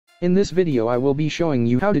In this video I will be showing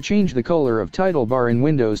you how to change the color of title bar in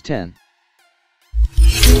Windows 10.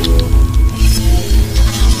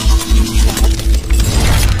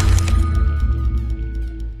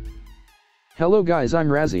 Hello guys, I'm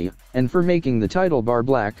Razzie, and for making the title bar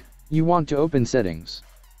black, you want to open Settings.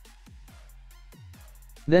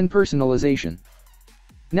 Then Personalization.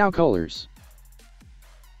 Now Colors.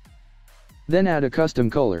 Then add a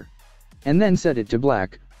custom color. And then set it to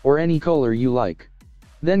black, or any color you like.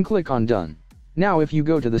 Then click on Done. Now if you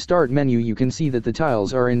go to the Start menu you can see that the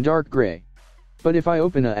tiles are in dark gray. But if I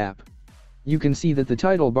open an app, you can see that the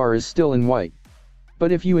title bar is still in white.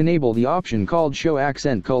 But if you enable the option called Show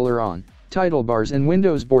Accent Color on Title Bars and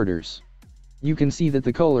Windows Borders, you can see that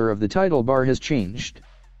the color of the title bar has changed.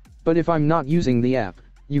 But if I'm not using the app,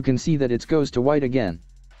 you can see that it goes to white again.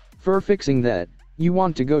 For fixing that, you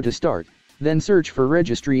want to go to Start, then search for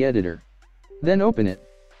Registry Editor. Then open it.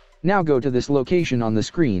 Now go to this location on the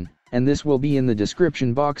screen, and this will be in the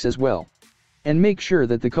description box as well. And make sure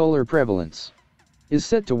that the color prevalence is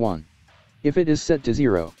set to 1. If it is set to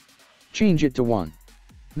 0, change it to 1.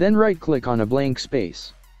 Then right-click on a blank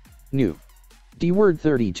space. New. D-word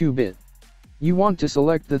 32-bit. You want to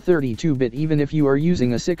select the 32-bit even if you are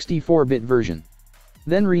using a 64-bit version.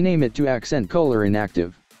 Then rename it to Accent Color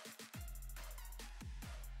Inactive.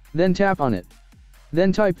 Then tap on it.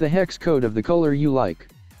 Then type the hex code of the color you like.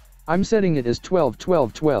 I'm setting it as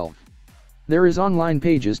 121212. There is online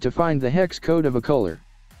pages to find the hex code of a color.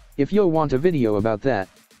 If you want a video about that,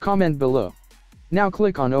 comment below. Now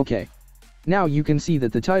click on OK. Now you can see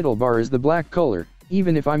that the title bar is the black color,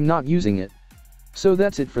 even if I'm not using it. So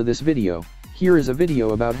that's it for this video. Here is a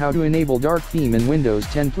video about how to enable dark theme in Windows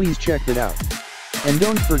 10. Please check it out. And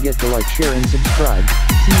don't forget to like, share and subscribe.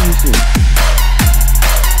 See you soon.